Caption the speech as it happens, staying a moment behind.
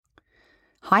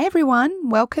Hi everyone,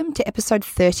 welcome to episode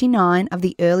 39 of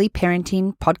the Early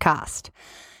Parenting Podcast.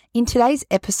 In today's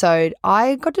episode,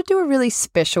 I got to do a really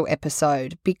special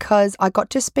episode because I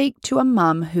got to speak to a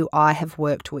mum who I have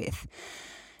worked with.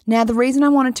 Now, the reason I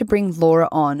wanted to bring Laura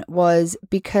on was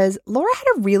because Laura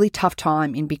had a really tough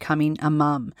time in becoming a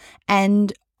mum,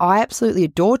 and I absolutely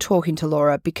adore talking to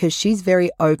Laura because she's very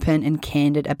open and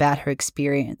candid about her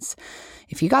experience.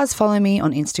 If you guys follow me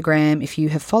on Instagram, if you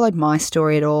have followed my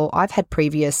story at all, I've had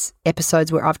previous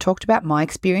episodes where I've talked about my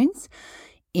experience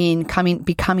in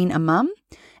becoming a mum,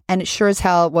 and it sure as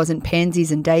hell wasn't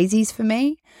pansies and daisies for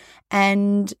me.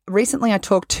 And recently I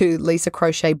talked to Lisa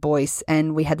Crochet Boyce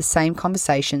and we had the same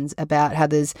conversations about how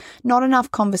there's not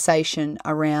enough conversation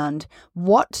around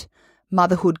what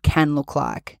motherhood can look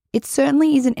like. It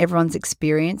certainly isn't everyone's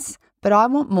experience, but I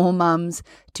want more mums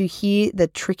to hear the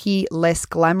tricky, less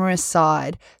glamorous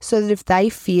side so that if they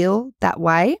feel that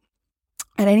way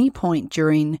at any point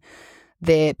during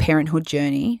their parenthood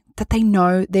journey, that they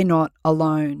know they're not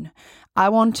alone. I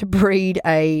want to breed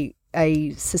a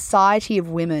society of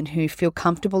women who feel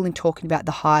comfortable in talking about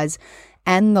the highs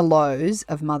and the lows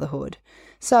of motherhood.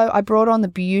 So I brought on the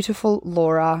beautiful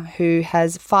Laura, who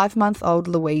has 5-month-old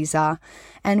Louisa,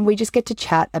 and we just get to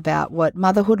chat about what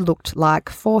motherhood looked like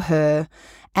for her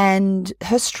and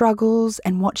her struggles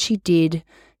and what she did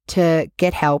to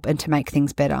get help and to make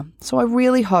things better. So I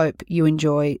really hope you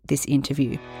enjoy this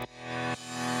interview.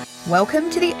 Welcome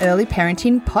to the Early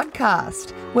Parenting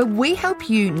Podcast, where we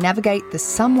help you navigate the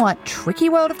somewhat tricky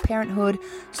world of parenthood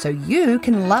so you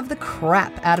can love the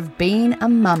crap out of being a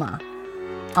mama.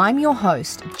 I'm your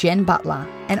host, Jen Butler,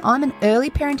 and I'm an early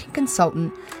parenting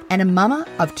consultant and a mama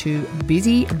of 2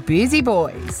 busy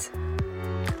boys.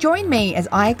 Join me as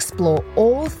I explore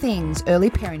all things early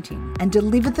parenting and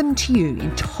deliver them to you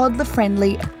in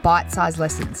toddler-friendly, bite-sized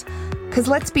lessons. Because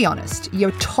let's be honest,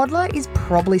 your toddler is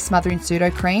probably smothering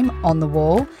pseudo-cream on the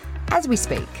wall as we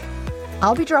speak.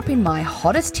 I'll be dropping my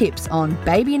hottest tips on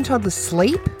baby and toddler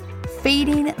sleep,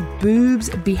 feeding, boobs,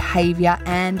 behaviour,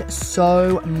 and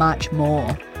so much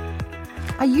more.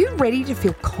 Are you ready to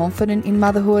feel confident in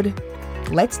motherhood?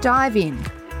 Let's dive in.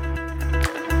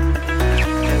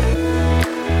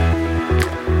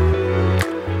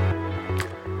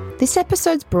 This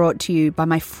episode's brought to you by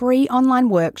my free online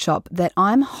workshop that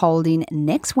I'm holding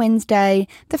next Wednesday,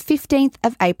 the 15th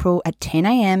of April at 10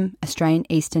 a.m. Australian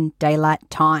Eastern Daylight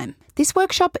Time. This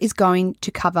workshop is going to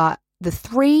cover the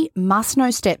 3 must-know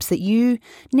steps that you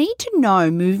need to know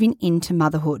moving into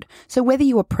motherhood. So whether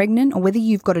you are pregnant or whether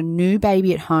you've got a new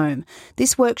baby at home,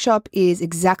 this workshop is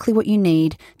exactly what you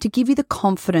need to give you the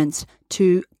confidence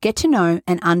to get to know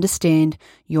and understand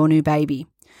your new baby.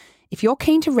 If you're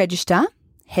keen to register,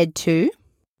 head to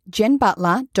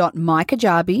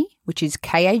jenbutler.mykajabi, which is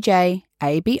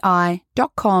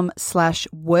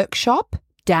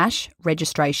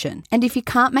kajabi.com/workshop-registration. And if you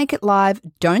can't make it live,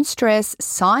 don't stress,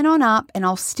 sign on up and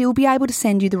I'll still be able to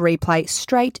send you the replay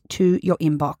straight to your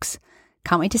inbox.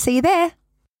 Can't wait to see you there.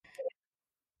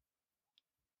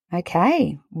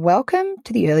 Okay, welcome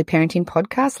to the Early Parenting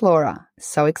Podcast, Laura.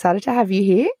 So excited to have you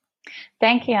here.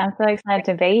 Thank you. I'm so excited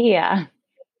to be here.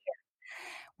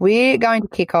 We're going to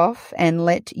kick off and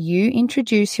let you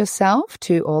introduce yourself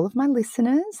to all of my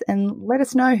listeners and let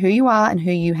us know who you are and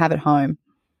who you have at home.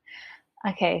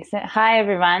 Okay, so hi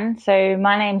everyone. So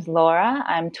my name's Laura.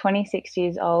 I'm 26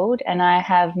 years old and I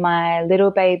have my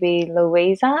little baby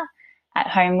Louisa at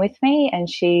home with me and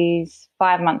she's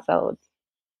 5 months old.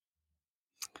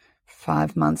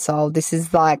 5 months old. This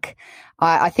is like,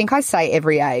 I think I say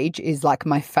every age is like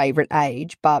my favorite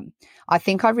age, but I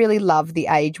think I really love the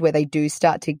age where they do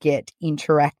start to get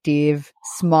interactive,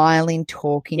 smiling,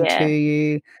 talking to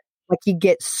you. Like you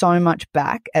get so much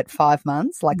back at 5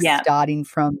 months, like starting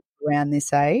from around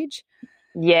this age.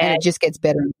 Yeah. And it just gets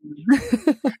better.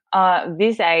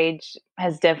 This age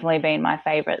has definitely been my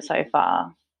favorite so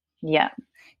far. Yeah.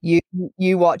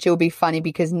 You watch, it'll be funny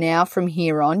because now from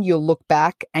here on you'll look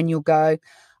back and you'll go,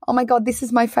 oh my God, this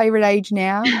is my favorite age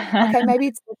now. Okay, maybe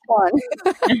it's this one.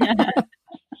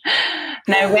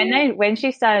 No, when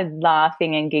she started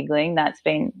laughing and giggling, that's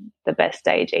been the best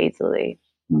stage easily.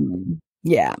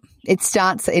 Yeah,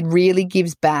 it really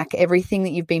gives back everything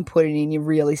that you've been putting in. You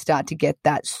really start to get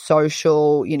that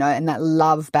social, and that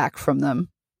love back from them.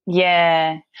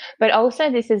 Yeah, but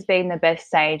also this has been the best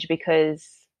stage because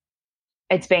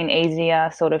it's been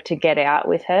easier sort of to get out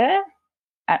with her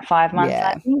at 5 months,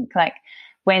 I think. Like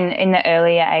when in the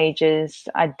earlier ages,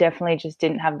 I definitely just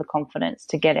didn't have the confidence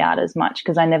to get out as much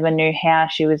because I never knew how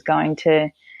she was going to,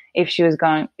 if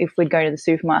we'd go to the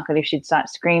supermarket, if she'd start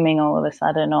screaming all of a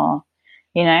sudden or,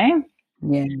 Yeah.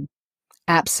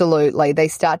 Absolutely. They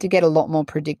start to get a lot more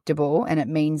predictable, and it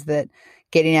means that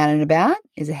getting out and about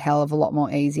is a hell of a lot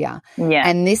more easier. Yeah.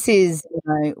 And this is,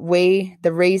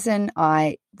 the reason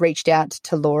I reached out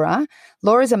to Laura.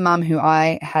 Laura's a mum who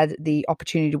I had the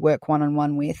opportunity to work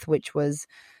one-on-one with, which was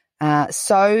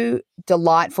so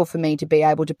delightful for me to be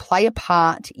able to play a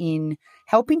part in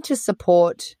helping to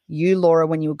support you, Laura,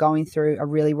 when you were going through a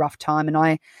really rough time. And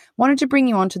I wanted to bring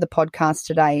you onto the podcast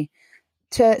today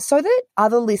so that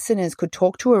other listeners could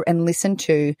talk to her and listen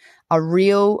to a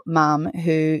real mum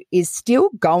who is still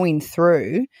going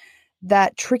through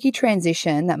that tricky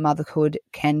transition that motherhood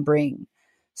can bring.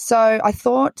 So I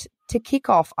thought to kick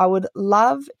off, I would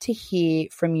love to hear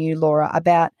from you, Laura,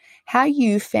 about how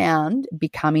you found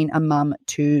becoming a mum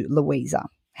to Louisa.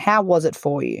 How was it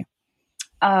for you?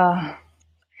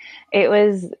 It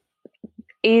was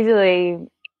easily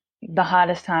the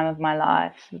hardest time of my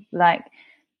life. Like,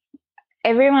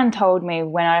 everyone told me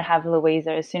when I'd have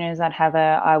Louisa, as soon as I'd have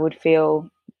her, I would feel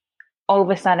all of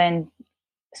a sudden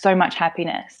so much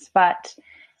happiness. But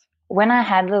when I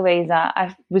had Louisa,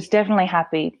 I was definitely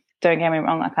happy. Don't get me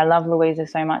wrong. Like, I love Louisa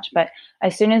so much. But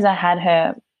as soon as I had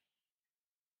her,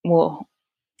 well,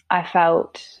 I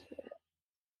felt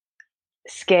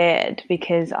scared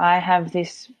because I have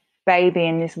this baby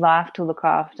and this life to look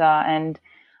after, and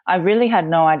I really had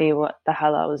no idea what the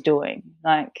hell I was doing.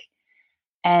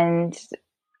 And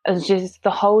it was just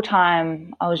the whole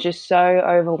time I was just so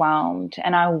overwhelmed,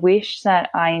 and I wish that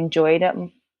I enjoyed it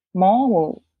more.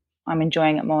 Well, I'm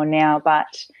enjoying it more now, but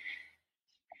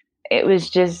it was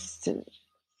just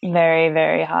very,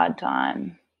 very hard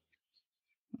time.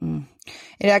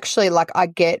 It actually, I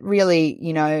get really,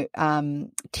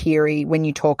 teary when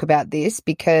you talk about this,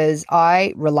 because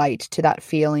I relate to that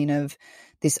feeling of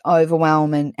this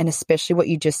overwhelm and especially what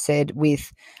you just said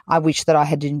with, I wish that I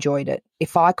had enjoyed it.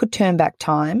 If I could turn back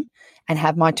time and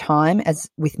have my time as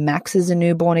with Max as a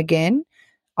newborn again,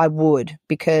 I would,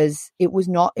 because it was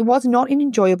not an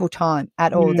enjoyable time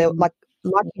at all.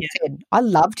 Like you said, I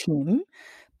loved him,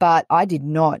 but I did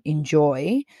not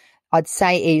enjoy, I'd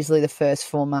say, easily the first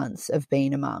 4 months of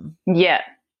being a mum. Yeah.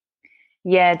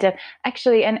 Yeah,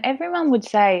 actually, and everyone would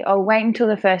say, oh, wait until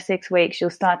the first 6 weeks,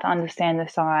 you'll start to understand the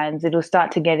signs. It'll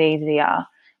start to get easier.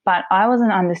 But I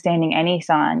wasn't understanding any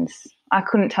signs. I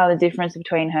couldn't tell the difference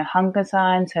between her hunger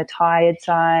signs, her tired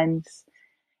signs.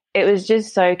 It was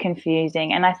just so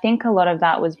confusing. And I think a lot of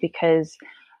that was because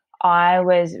I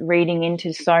was reading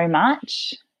into so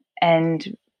much,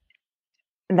 and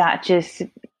that just,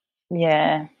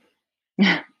 yeah.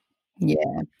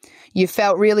 Yeah. You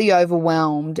felt really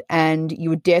overwhelmed and you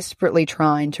were desperately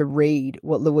trying to read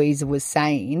what Louisa was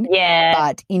saying. Yeah.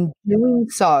 But in doing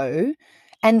so,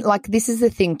 and this is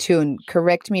the thing too, and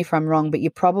correct me if I'm wrong, but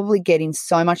you're probably getting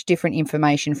so much different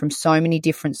information from so many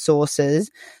different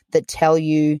sources that tell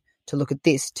you to look at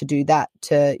this, to do that,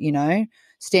 to,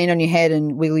 stand on your head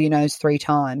and wiggle your nose 3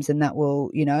 times, and that will,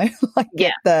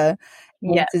 get the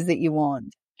answers that you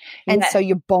want. And so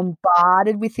you're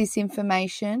bombarded with this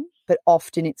information, but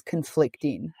often it's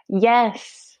conflicting.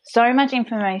 Yes. So much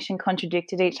information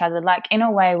contradicted each other. Like, in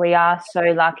a way, we are so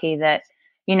lucky that,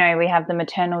 we have the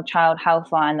maternal child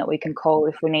health line that we can call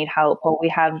if we need help, or we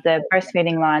have the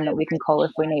breastfeeding line that we can call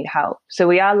if we need help. So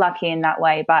we are lucky in that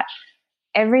way. But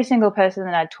every single person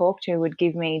that I talked to would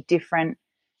give me different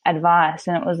advice.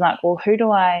 And it was like, well, who do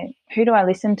I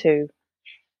listen to?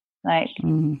 Yeah.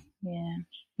 Mm.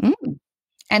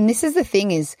 And this is the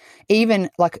thing, is even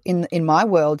in my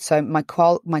world, so my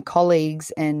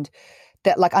colleagues, and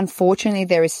that unfortunately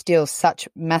there is still such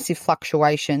massive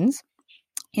fluctuations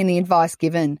in the advice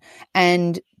given,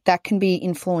 and that can be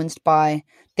influenced by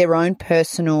their own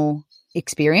personal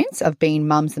experience of being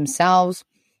mums themselves.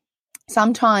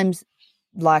 Sometimes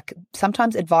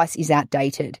advice is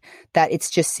outdated, that it's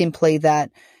just simply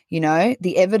that,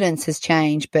 the evidence has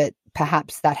changed, but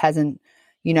perhaps that hasn't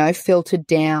filtered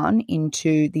down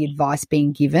into the advice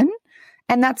being given.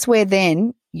 And that's where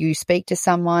then you speak to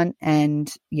someone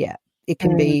and, it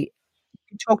can be,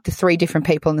 you talk to 3 different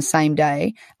people on the same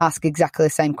day, ask exactly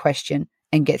the same question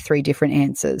and get 3 different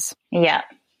answers. Yeah.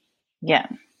 Yeah.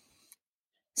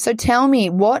 So tell me,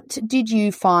 what did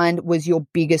you find was your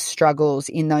biggest struggles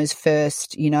in those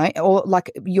first, or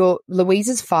your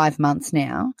Louisa's 5 months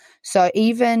now. So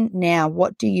even now,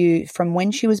 from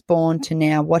when she was born to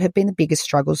now, what have been the biggest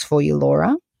struggles for you,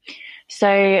 Laura?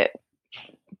 So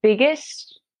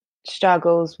biggest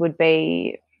struggles would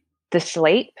be the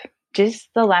sleep. Just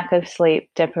the lack of sleep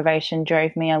deprivation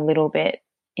drove me a little bit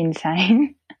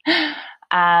insane.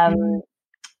 That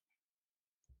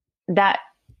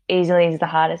easily is the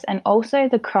hardest. And also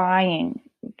the crying,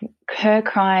 her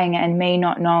crying and me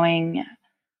not knowing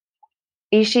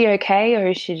is she okay or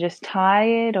is she just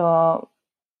tired? Or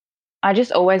I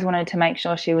just always wanted to make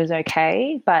sure she was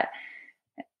okay, but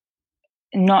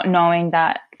not knowing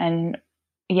that, and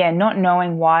not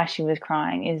knowing why she was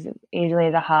crying is easily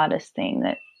the hardest thing.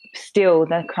 That still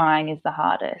the crying is the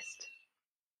hardest.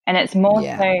 And it's more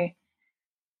Yeah. so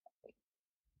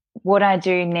what I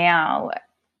do now.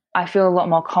 I feel a lot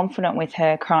more confident with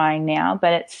her crying now,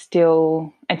 but it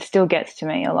still gets to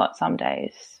me a lot some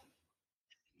days.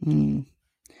 Mm.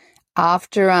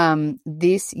 After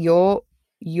this, your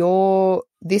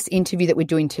this interview that we're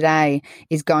doing today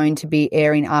is going to be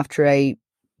airing after a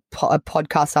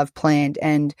podcast I've planned,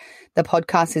 and the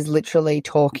podcast is literally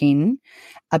talking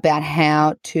about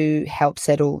how to help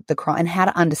settle the cry and how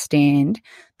to understand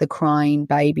the crying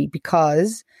baby,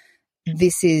 because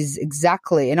this is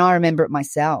exactly, and I remember it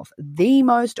myself, the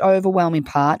most overwhelming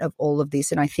part of all of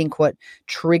this, and I think what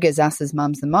triggers us as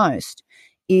mums the most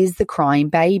is the crying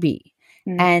baby.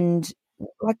 And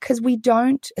like, because we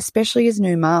don't, especially as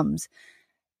new mums,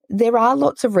 there are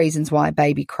lots of reasons why a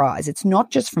baby cries. It's not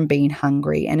just from being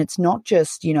hungry, and it's not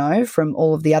just, from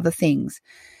all of the other things.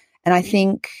 And I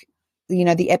think,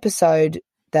 the episode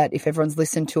that, if everyone's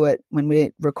listened to it when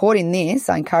we're recording this,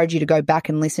 I encourage you to go back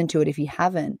and listen to it if you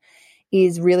haven't,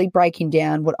 is really breaking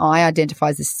down what I identify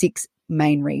as the 6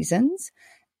 main reasons,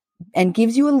 and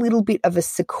gives you a little bit of a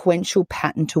sequential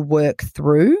pattern to work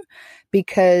through,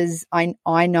 because I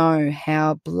know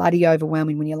how bloody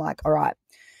overwhelming when you're like, all right,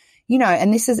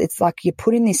 and it's like you're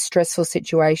put in this stressful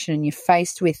situation and you're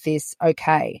faced with this,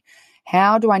 okay,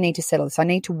 how do I need to settle this? I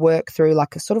need to work through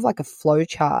like a sort of like a flow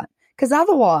chart, because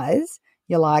otherwise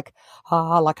you're like,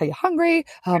 are you hungry?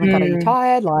 Oh my God, are you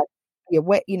tired? Like you're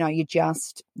wet, you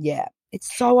just,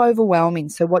 it's so overwhelming.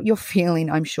 So what you're feeling,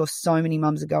 I'm sure so many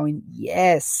mums are going,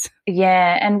 yes.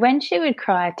 Yeah, and when she would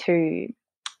cry too,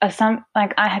 I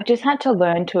have just had to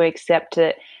learn to accept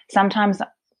it. Sometimes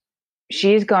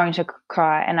she is going to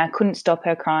cry and I couldn't stop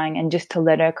her crying, and just to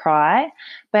let her cry.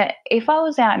 But if I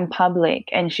was out in public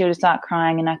and she would start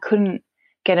crying and I couldn't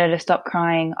get her to stop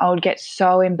crying, I would get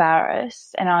so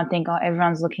embarrassed, and I would think, oh,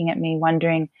 everyone's looking at me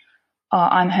wondering, oh,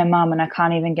 I'm her mum and I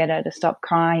can't even get her to stop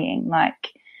crying.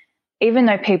 Like, even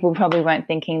though people probably weren't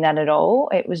thinking that at all,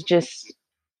 it was just,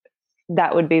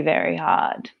 that would be very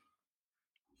hard.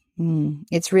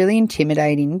 It's really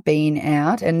intimidating being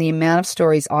out, and the amount of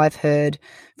stories I've heard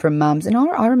from mums. And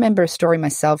I remember a story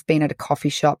myself, being at a coffee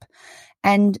shop,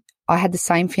 and I had the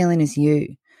same feeling as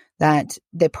you, that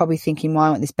they're probably thinking, why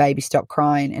won't this baby stop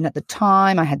crying? And at the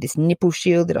time I had this nipple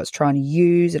shield that I was trying to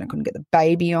use and I couldn't get the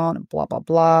baby on, and blah, blah,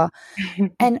 blah.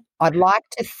 And I'd like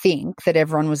to think that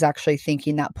everyone was actually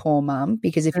thinking that poor mum,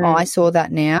 because if I saw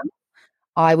that now,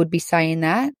 I would be saying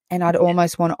that, and I'd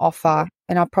almost want to offer,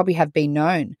 and I probably have been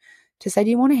known to say, do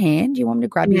you want a hand? Do you want me to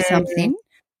grab you something?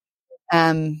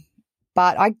 But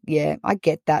I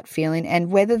get that feeling.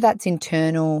 And whether that's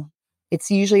internal, it's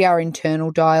usually our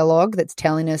internal dialogue that's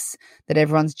telling us that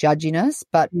everyone's judging us,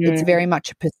 but it's very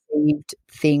much a perceived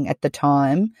thing at the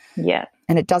time. Yeah.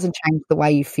 And it doesn't change the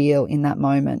way you feel in that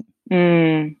moment.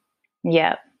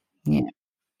 Yeah. Yeah.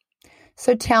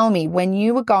 So tell me, when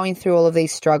you were going through all of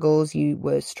these struggles, you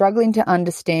were struggling to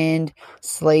understand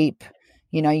sleep,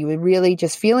 you were really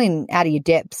just feeling out of your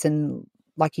depths and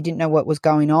like you didn't know what was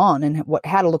going on and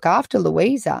how to look after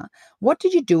Louisa. What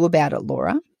did you do about it,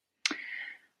 Laura?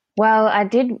 Well,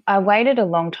 I waited a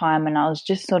long time, and I was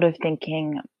just sort of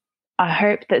thinking, I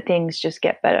hope that things just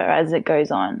get better as it goes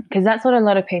on, because that's what a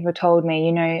lot of people told me,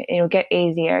 it'll get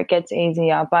easier, it gets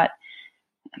easier. But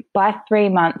by 3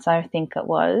 months, I think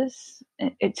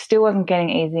it still wasn't getting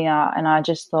easier, and I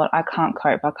just thought, I can't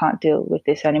cope, I can't deal with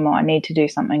this anymore, I need to do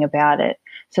something about it.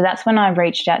 So that's when I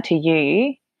reached out to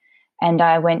you, and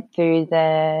I went through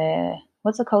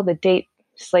what's it called, the deep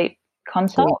sleep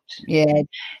consult? Yeah.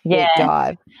 Deep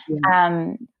dive.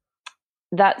 Yeah.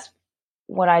 That's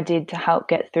what I did to help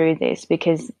get through this,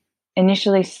 because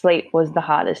initially sleep was the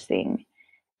hardest thing.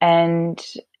 And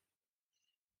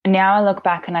now I look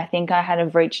back and I think I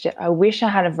wish I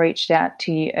had have reached out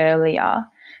to you earlier,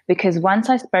 because once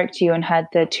I spoke to you and had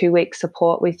the 2-week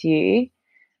support with you,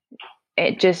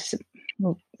 it just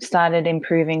started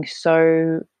improving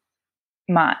so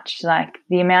much. Like,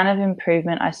 the amount of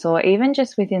improvement I saw, even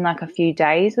just within like a few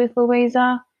days with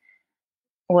Louisa,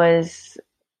 was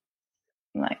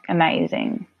like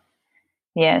amazing.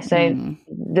 Yeah. So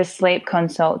the sleep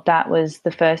consult, that was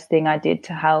the first thing I did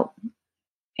to help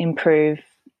improve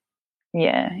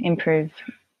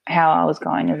how I was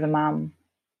going as a mum.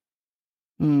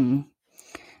 And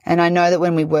I know that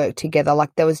when we worked together,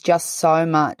 like, there was just so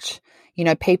much,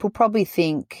 people probably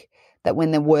think that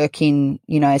when they're working,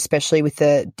 you know, especially with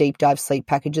the deep dive sleep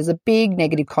package, there's a big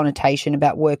negative connotation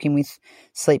about working with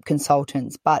sleep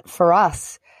consultants. But for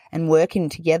us and working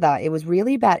together, it was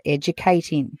really about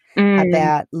educating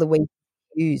about Louise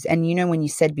cues. And, you know, when you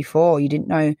said before you didn't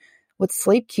know what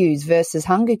sleep cues versus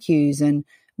hunger cues and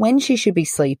when she should be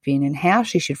sleeping and how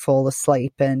she should fall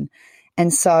asleep. And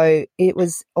so it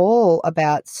was all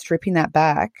about stripping that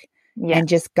back and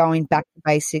just going back to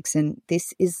basics. And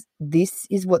this is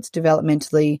what's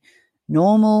developmentally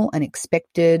normal and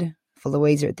expected for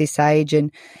Louisa at this age.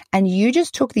 And you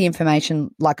just took the information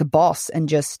like a boss and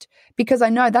just, because I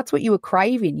know that's what you were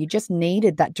craving. You just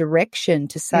needed that direction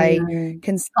to say,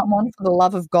 can someone for the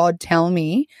love of God tell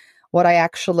me what I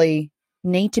actually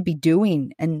need to be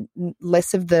doing, and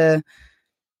less of the,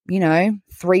 you know,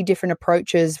 3 different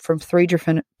approaches from 3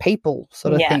 different people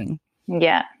sort of thing.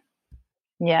 Yeah.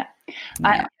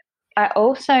 I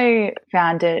also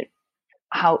found it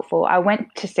helpful. I went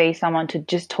to see someone to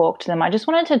just talk to them. I just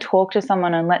wanted to talk to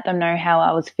someone and let them know how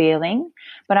I was feeling,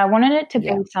 but I wanted it to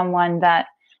be someone that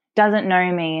doesn't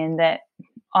know me and that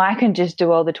I can just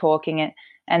do all the talking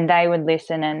and they would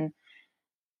listen, and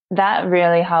that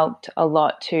really helped a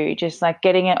lot too, just like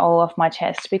getting it all off my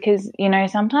chest, because, you know,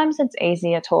 sometimes it's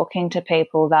easier talking to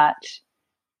people that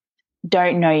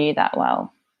don't know you that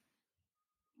well.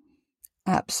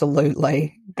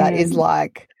 Absolutely. That is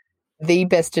like the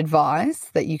best advice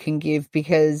that you can give,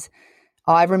 because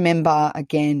I remember,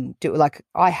 again,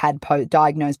 I had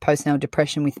diagnosed postnatal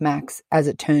depression with Max, as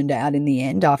it turned out in the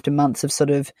end, after months of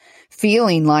sort of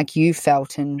feeling like you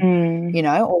felt and, you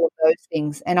know, all of those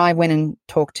things. And I went and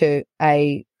talked to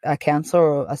a counselor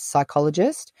or a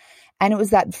psychologist, and it was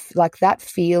that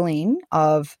feeling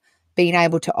of being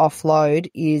able to offload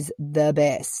is the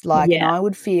best. And I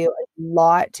would feel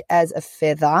light as a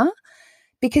feather.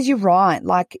 Because you're right,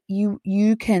 like you're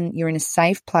in a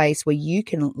safe place where you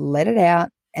can let it out,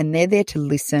 and they're there to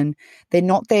listen. They're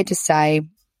not there to say,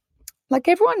 like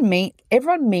everyone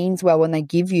means well when they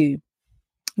give you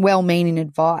well-meaning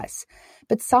advice,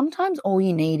 but sometimes all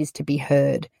you need is to be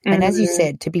heard. And as you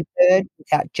said, to be heard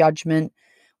without judgment,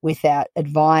 without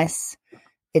advice,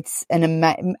 it's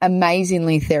an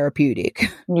amazingly therapeutic.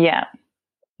 Yeah.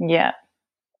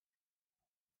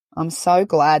 I'm so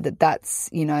glad that's,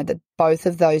 you know, that both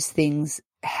of those things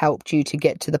helped you to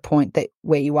get to the point that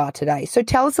where you are today. So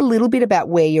tell us a little bit about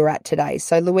where you're at today.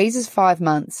 So Louise is 5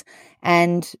 months,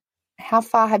 and how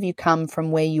far have you come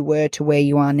from where you were to where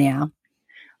you are now?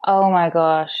 Oh my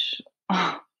gosh.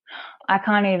 I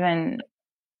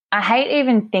hate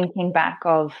even thinking back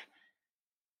of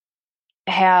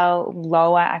how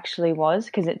low I actually was,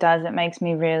 because it makes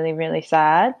me really, really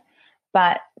sad.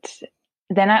 But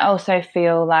then I also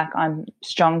feel like I'm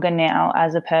stronger now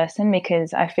as a person,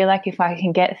 because I feel like if I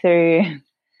can get through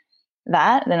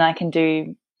that, then I can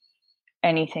do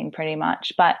anything pretty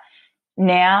much. But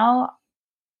now,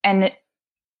 and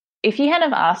if you had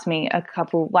have asked me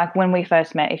like when we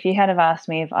first met, if you had have asked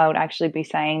me if I would actually be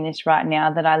saying this right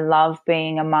now, that I love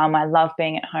being a mum, I love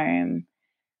being at home,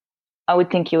 I would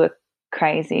think you were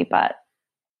crazy, but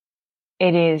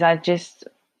it is.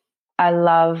 I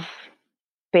love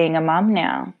being a mum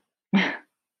now.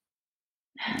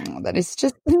 Oh, that is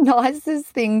just the nicest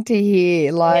thing to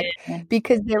hear,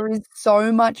 because there is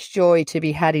so much joy to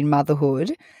be had in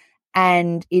motherhood,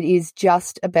 and it is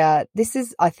just about, this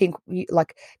is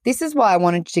why I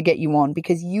wanted to get you on,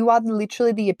 because you are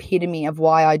literally the epitome of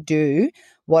why I do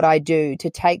what I do, to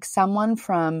take someone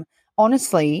from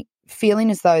honestly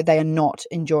feeling as though they are not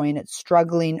enjoying it,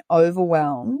 struggling,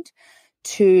 overwhelmed,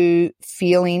 to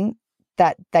feeling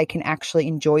that they can actually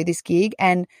enjoy this gig.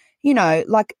 And, you know,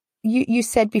 like you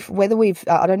said before, whether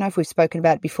I don't know if we've spoken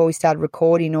about it before we started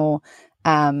recording or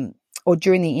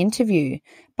during the interview,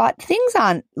 but things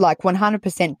aren't like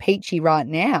 100% peachy right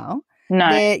now. No.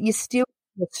 You still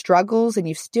have struggles and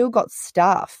you've still got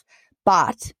stuff,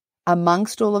 but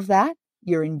amongst all of that,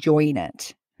 you're enjoying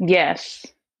it. Yes.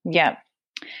 Yeah.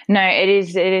 No, it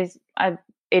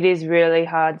is really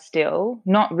hard still.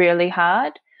 Not really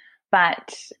hard,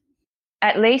 but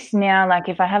at least now, like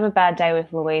if I have a bad day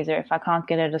with Louisa, if I can't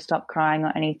get her to stop crying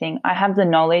or anything, I have the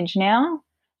knowledge now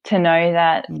to know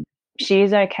that she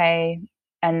is okay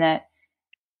and that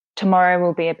tomorrow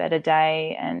will be a better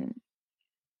day. And,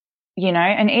 you know,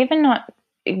 and even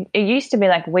it used to be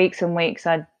like weeks and weeks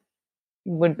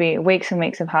would be weeks and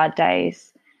weeks of hard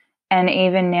days. And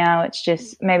even now it's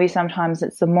just maybe sometimes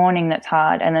it's the morning that's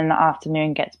hard and then the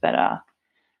afternoon gets better.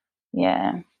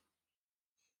 Yeah.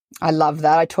 I love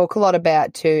that. I talk a lot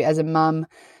about too, as a mum,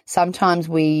 sometimes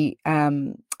we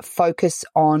focus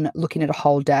on looking at a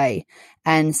whole day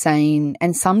and saying,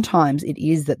 and sometimes it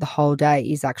is that the whole day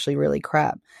is actually really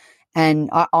crap. And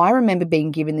I remember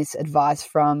being given this advice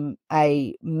from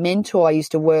a mentor I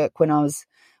used to work when I was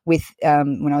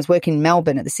working in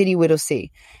Melbourne at the City Whittlesea.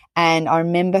 And I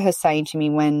remember her saying to me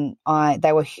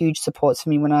they were huge supports for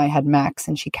me when I had Max,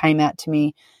 and she came out to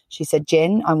me, she said,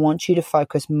 Jen, I want you to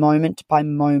focus moment by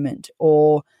moment,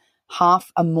 or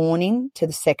half a morning to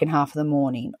the second half of the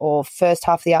morning, or first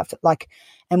half of the after,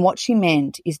 and what she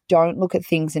meant is don't look at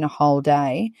things in a whole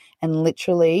day, and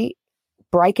literally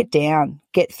break it down,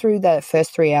 get through the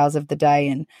first 3 hours of the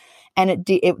day. And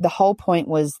the whole point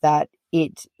was that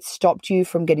it stopped you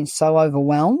from getting so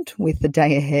overwhelmed with the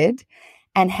day ahead,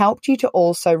 and helped you to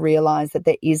also realize that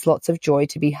there is lots of joy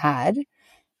to be had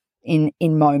in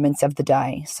moments of the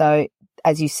day. So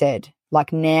as you said,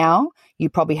 like now you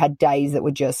probably had days that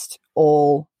were just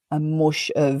all a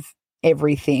mush of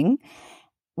everything,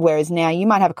 whereas now you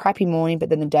might have a crappy morning, but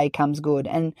then the day comes good,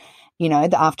 and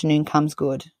the afternoon comes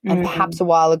good. And perhaps a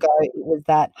while ago it was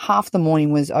that half the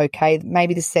morning was okay,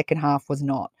 maybe the second half was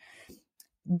not.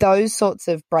 Those sorts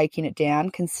of breaking it down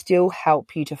can still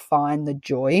help you to find the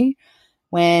joy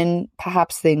when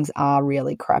perhaps things are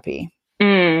really crappy.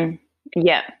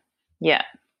 Yeah.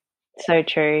 So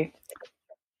true.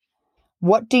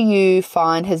 What do you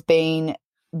find has been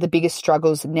the biggest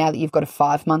struggles now that you've got a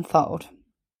 5-month-old?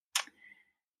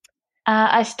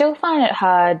 I still find it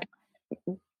hard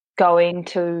going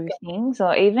to things,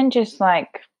 or even just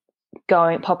like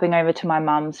popping over to my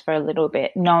mum's for a little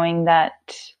bit, knowing that,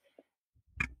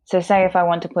 so say if I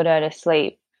want to put her to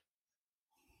sleep,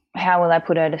 how will I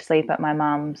put her to sleep at my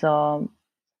mum's? Or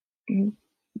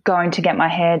going to get my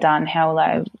hair done, how will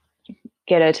I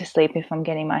get her to sleep if I'm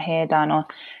getting my hair done, or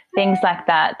things like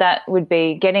that. That would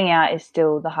be, getting out is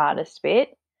still the hardest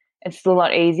bit. It's still a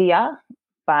lot easier,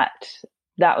 but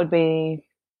that would be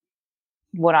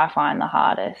what I find the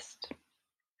hardest.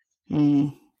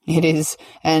 It is.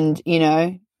 And,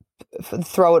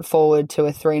 throw it forward to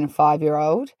a 3 and a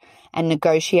 5-year-old, and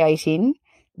negotiating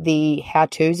the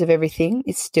how-tos of everything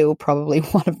is still probably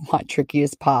one of my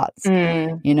trickiest parts,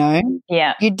 Yeah.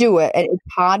 You do it. And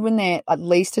it's hard when they're, at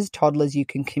least as toddlers, you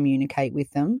can communicate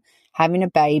with them. Having a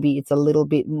baby, it's a little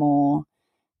bit more,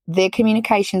 their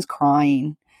communication's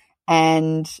crying,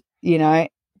 and,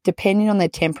 depending on their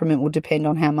temperament will depend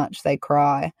on how much they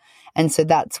cry. And so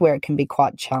that's where it can be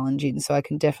quite challenging. So I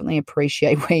can definitely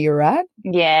appreciate where you're at.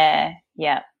 Yeah.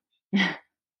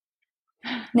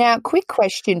 Now, quick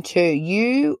question too.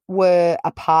 You were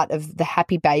a part of the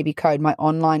Happy Baby Code, my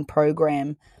online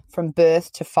program, from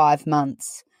birth to 5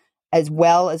 months, as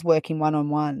well as working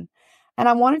one-on-one. And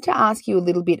I wanted to ask you a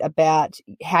little bit about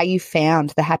how you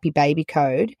found the Happy Baby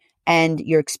Code and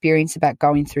your experience about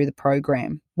going through the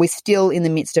program. We're still in the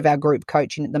midst of our group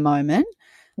coaching at the moment.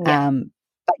 Yeah.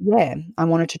 But yeah, I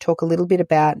wanted to talk a little bit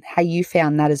about how you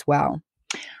found that as well.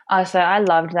 Oh, so I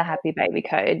loved the Happy Baby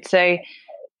Code. So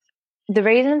the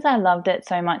reasons I loved it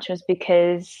so much was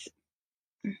because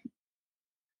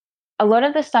a lot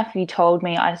of the stuff you told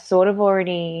me, I sort of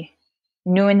already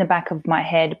knew in the back of my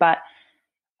head, but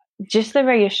just the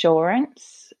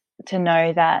reassurance to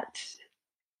know that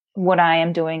what I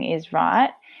am doing is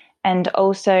right. And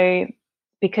also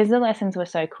because the lessons were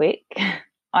so quick,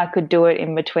 I could do it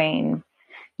in between,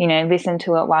 listen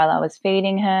to it while I was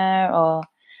feeding her or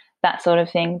that sort of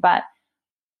thing. But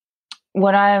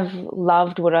what I've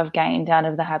loved, what I've gained out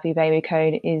of the Happy Baby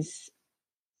Code is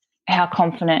how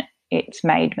confident it's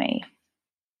made me.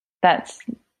 That's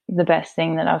the best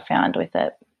thing that I've found with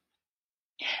it.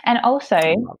 And also,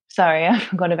 sorry, I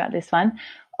forgot about this one.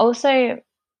 Also,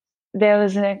 there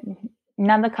was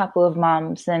another couple of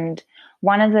mums, and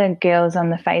one of the girls on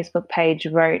the Facebook page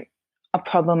wrote a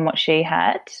problem what she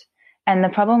had, and the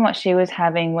problem what she was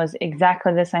having was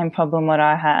exactly the same problem what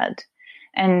I had.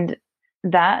 And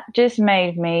that just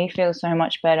made me feel so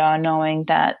much better, knowing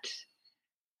that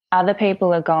other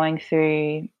people are going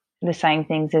through the same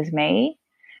things as me.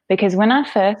 Because when I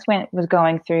first was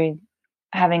going through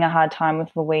having a hard time with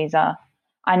Louisa,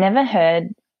 I never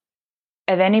heard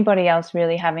of anybody else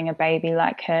really having a baby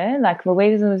like her. Like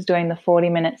Louisa was doing the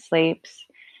 40-minute sleeps,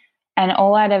 and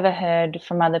all I'd ever heard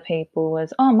from other people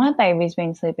was, oh, my baby's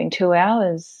been sleeping 2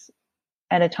 hours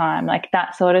at a time, like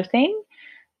that sort of thing.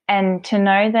 And to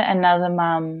know that another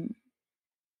mum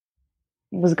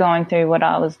was going through what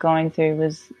I was going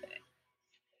through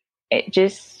it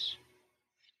just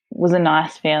was a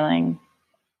nice feeling.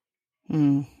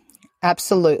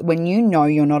 Absolutely. When you know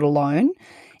you're not alone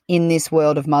in this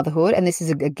world of motherhood, and this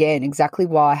is, again, exactly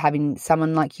why having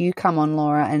someone like you come on,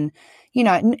 Laura, and you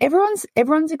know,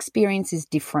 everyone's experience is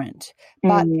different.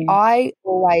 But Mm. I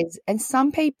always, and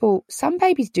some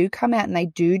babies do come out and they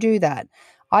do that.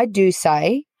 I do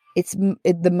say it's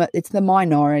the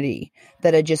minority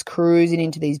that are just cruising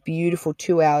into these beautiful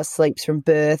 2-hour sleeps from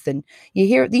birth, and you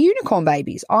hear the unicorn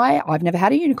babies. I've never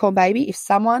had a unicorn baby. If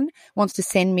someone wants to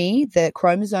send me the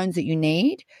chromosomes that you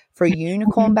need for a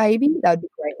unicorn baby, that would be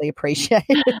greatly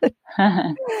appreciated.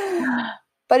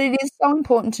 But it is so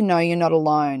important to know you're not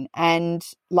alone. And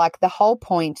like the whole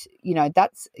point, you know,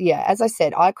 that's, yeah, as I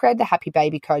said, I created the Happy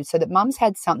Baby Code so that mums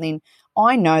had something.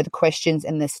 I know the questions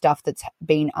and the stuff that's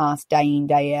been asked day in,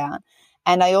 day out.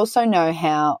 And I also know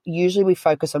how usually we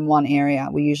focus on one area.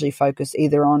 We usually focus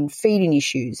either on feeding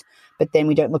issues, but then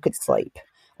we don't look at sleep,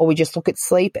 or we just look at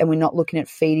sleep and we're not looking at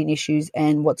feeding issues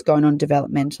and what's going on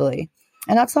developmentally.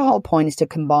 And that's the whole point, is to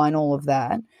combine all of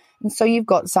that. And so you've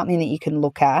got something that you can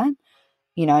look at.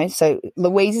 You know, so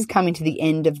Louise is coming to the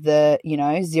end of the,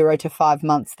 0 to 5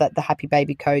 months that the Happy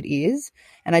Baby Code is.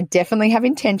 And I definitely have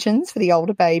intentions for the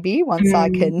older baby once I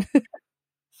can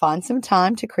find some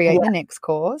time to create the next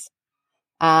course.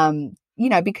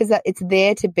 Because it's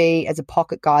there to be as a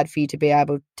pocket guide for you to be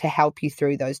able to help you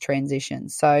through those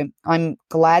transitions. So I'm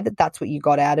glad that that's what you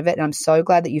got out of it. And I'm so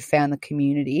glad that you found the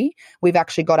community. We've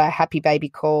actually got our Happy Baby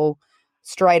call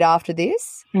straight after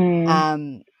this.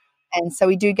 And so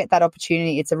we do get that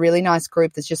opportunity. It's a really nice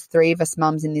group. There's just 3 of us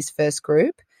mums in this first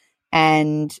group.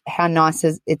 And how nice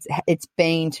it's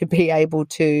been to be able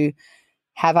to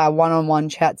have our one-on-one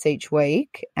chats each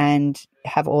week and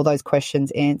have all those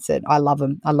questions answered. I love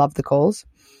them. I love the calls.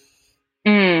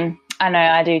 I know,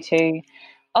 I do too.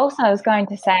 Also, I was going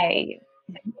to say,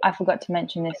 I forgot to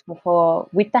mention this before,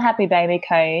 with the Happy Baby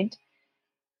Code,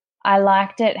 I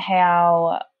liked it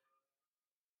how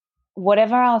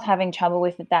whatever I was having trouble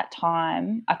with at that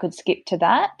time, I could skip to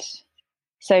that.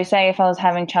 So say if I was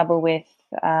having trouble with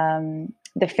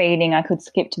the feeding, I could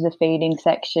skip to the feeding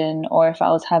section, or if I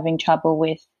was having trouble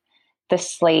with the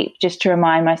sleep, just to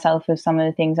remind myself of some of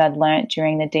the things I'd learnt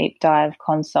during the deep dive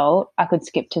consult, I could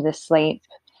skip to the sleep.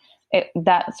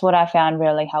 That's what I found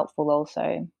really helpful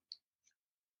also.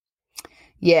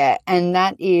 Yeah, and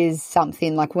that is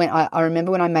something like when I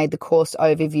remember when I made the course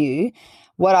overview,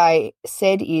 what I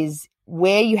said is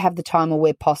where you have the time or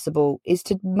where possible is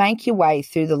to make your way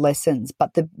through the lessons,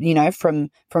 but from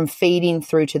feeding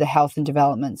through to the health and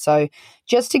development. So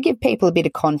just to give people a bit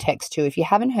of context too, if you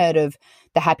haven't heard of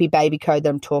the Happy Baby Code that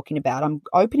I'm talking about, I'm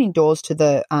opening doors to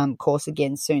the course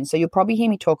again soon. So you'll probably hear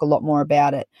me talk a lot more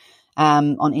about it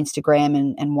on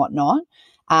Instagram and whatnot.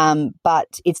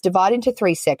 But it's divided into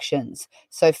 3 sections.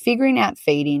 So figuring out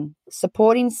feeding,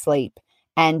 supporting sleep,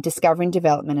 and discovering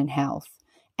development and health.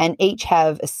 And each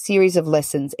have a series of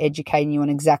lessons educating you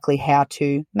on exactly how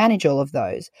to manage all of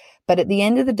those. But at the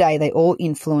end of the day, they all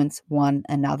influence one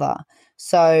another.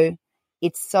 So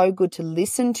it's so good to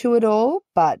listen to it all,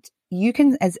 but you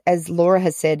can, as Laura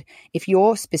has said, if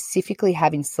you're specifically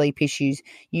having sleep issues,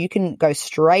 you can go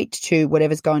straight to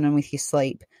whatever's going on with your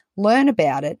sleep, learn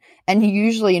about it. And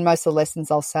usually in most of the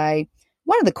lessons, I'll say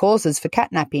one of the causes for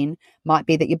catnapping might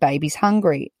be that your baby's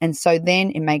hungry. And so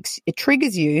then it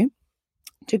triggers you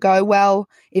to go, well,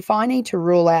 if I need to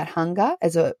rule out hunger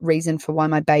as a reason for why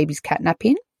my baby's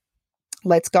catnapping,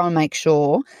 let's go and make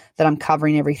sure that I'm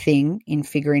covering everything in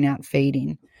figuring out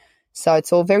feeding. So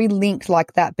it's all very linked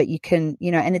like that, but you can,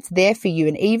 and it's there for you.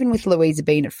 And even with Louisa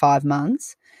being at 5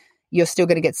 months, you're still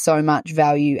going to get so much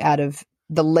value out of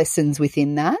the lessons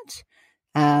within that,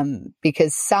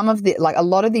 because a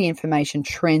lot of the information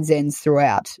transcends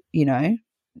throughout,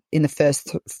 in the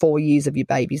first 4 years of your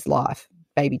baby's life,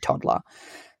 baby toddler.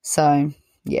 So,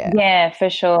 yeah. Yeah, for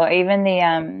sure. Even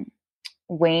the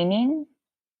weaning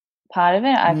part of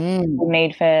it, I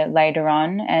need for later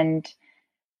on, and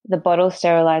the bottle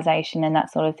sterilisation and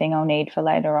that sort of thing I'll need for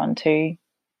later on too.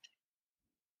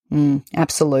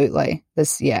 Absolutely.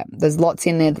 There's lots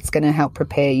in there that's going to help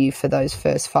prepare you for those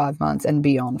first 5 months and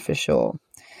beyond for sure.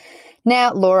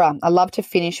 Now, Laura, I love to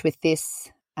finish with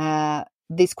this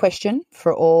question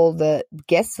for all the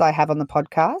guests I have on the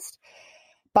podcast.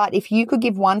 But if you could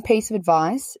give one piece of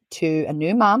advice to a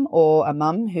new mum or a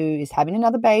mum who is having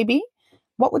another baby,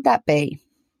 what would that be?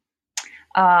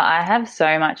 I have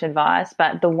so much advice,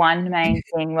 but the one main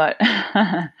thing what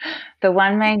I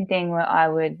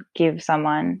would give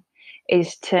someone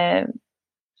is to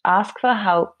ask for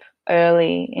help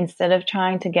early instead of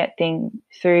trying to get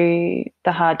through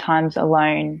the hard times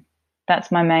alone.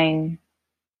 That's my main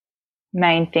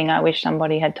thing I wish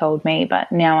somebody had told me,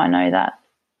 but now I know that.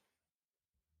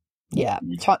 Yeah,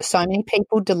 so many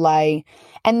people delay,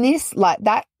 and this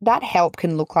that help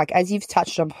can look like, as you've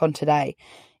touched upon today,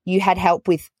 you had help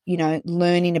with,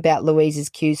 learning about Louise's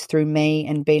cues through me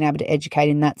and being able to educate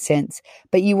in that sense.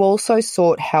 But you also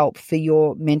sought help for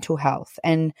your mental health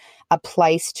and a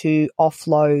place to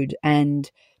offload and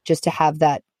just to have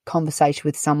that conversation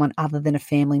with someone other than a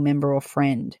family member or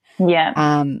friend.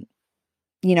 Yeah.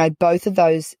 Both of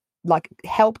those, like,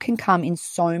 help can come in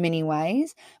so many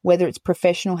ways, whether it's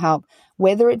professional help,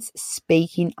 whether it's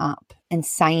speaking up and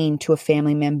saying to a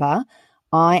family member,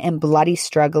 I am bloody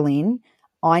struggling,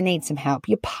 I need some help.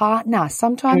 Your partner,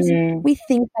 sometimes we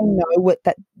think they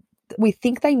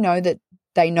know that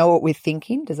they know what we're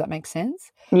thinking. Does that make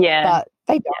sense? Yeah. But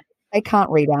they don't. They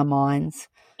can't read our minds.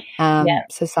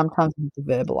 So sometimes we have to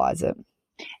verbalize it.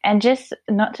 And just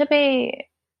not to be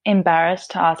embarrassed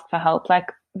to ask for help.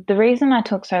 Like, the reason I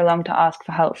took so long to ask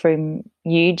for help from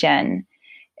you, Jen,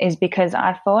 is because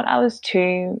I thought I was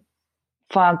too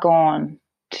far gone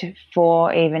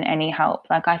for even any help.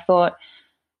 Like, I thought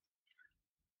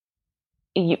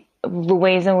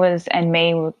Louisa and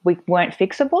me, we weren't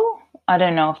fixable. I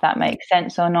don't know if that makes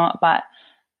sense or not, but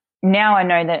now I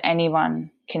know that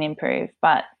anyone can improve.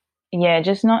 But yeah,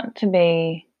 just not to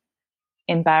be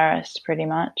embarrassed, pretty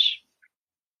much.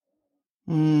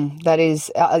 That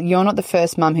is, you're not the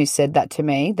first mum who said that to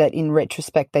me, that in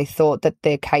retrospect they thought that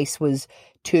their case was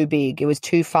too big. It was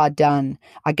too far done.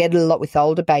 I get it a lot with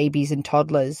older babies and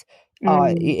toddlers.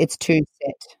 It's too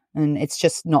set, and it's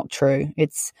just not true.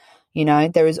 It's,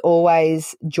 there is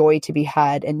always joy to be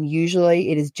had, and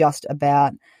usually it is just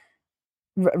about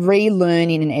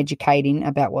relearning and educating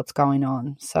about what's going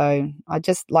on. So I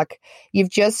just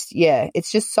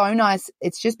it's just so nice.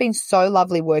 It's just been so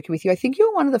lovely working with you. I think you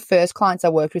were one of the first clients I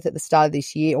worked with at the start of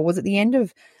this year, or was it the end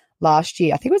of last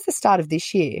year? I think it was the start of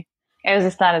this year. It was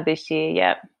the start of this year,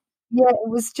 yep. Yeah, it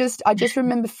was just, I just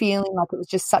remember feeling like it was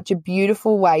just such a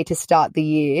beautiful way to start the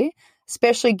year,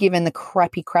 especially given the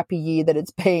crappy year that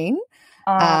it's been.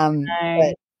 I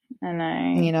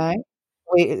know.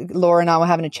 Laura and I were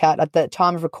having a chat at the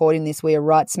time of recording this. We are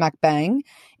right smack bang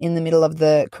in the middle of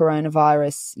the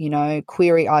coronavirus,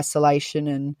 query isolation,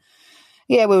 and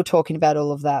we were talking about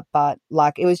all of that. But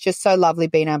like, it was just so lovely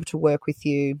being able to work with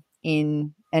you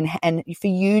and for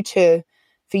you to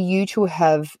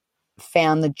have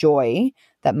found the joy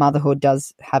that motherhood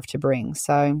does have to bring.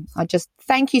 So I just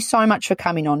thank you so much for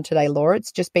coming on today, Laura.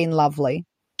 It's just been lovely.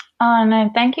 Oh no,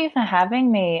 thank you for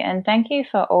having me, and thank you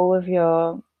for all of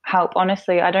your help.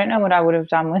 Honestly, I don't know what I would have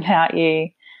done without you.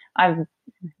 I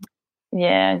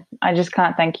just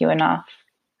can't thank you enough.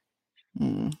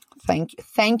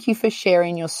 Thank you for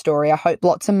sharing your story. I hope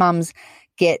lots of mums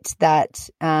get that,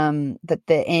 that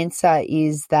the answer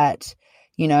is that,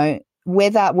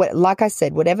 like I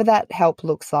said, whatever that help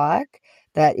looks like,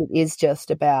 that it is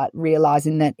just about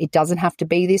realizing that it doesn't have to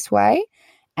be this way,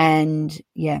 and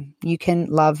you can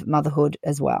love motherhood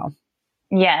as well.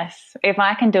 Yes, if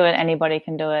I can do it, anybody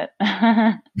can do it.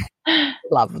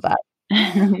 Love that.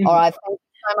 All right, thank you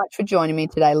so much for joining me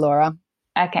today, Laura.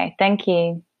 Okay, thank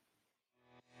you.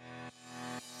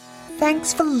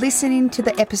 Thanks for listening to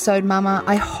the episode, Mama.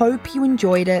 I hope you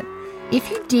enjoyed it.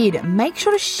 If you did, make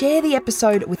sure to share the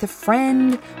episode with a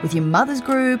friend, with your mother's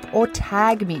group, or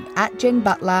tag me at Jen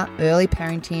Butler Early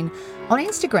Parenting on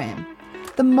Instagram.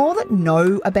 The more that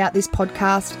know about this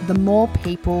podcast, the more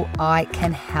people I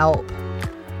can help.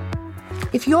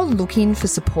 If you're looking for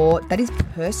support that is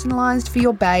personalised for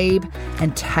your babe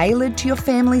and tailored to your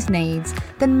family's needs,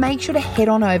 then make sure to head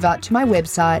on over to my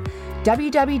website,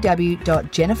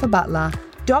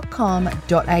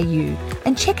 www.jenniferbutler.com.au,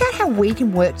 and check out how we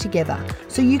can work together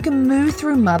so you can move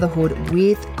through motherhood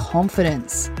with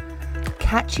confidence.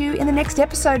 Catch you in the next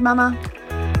episode, Mama.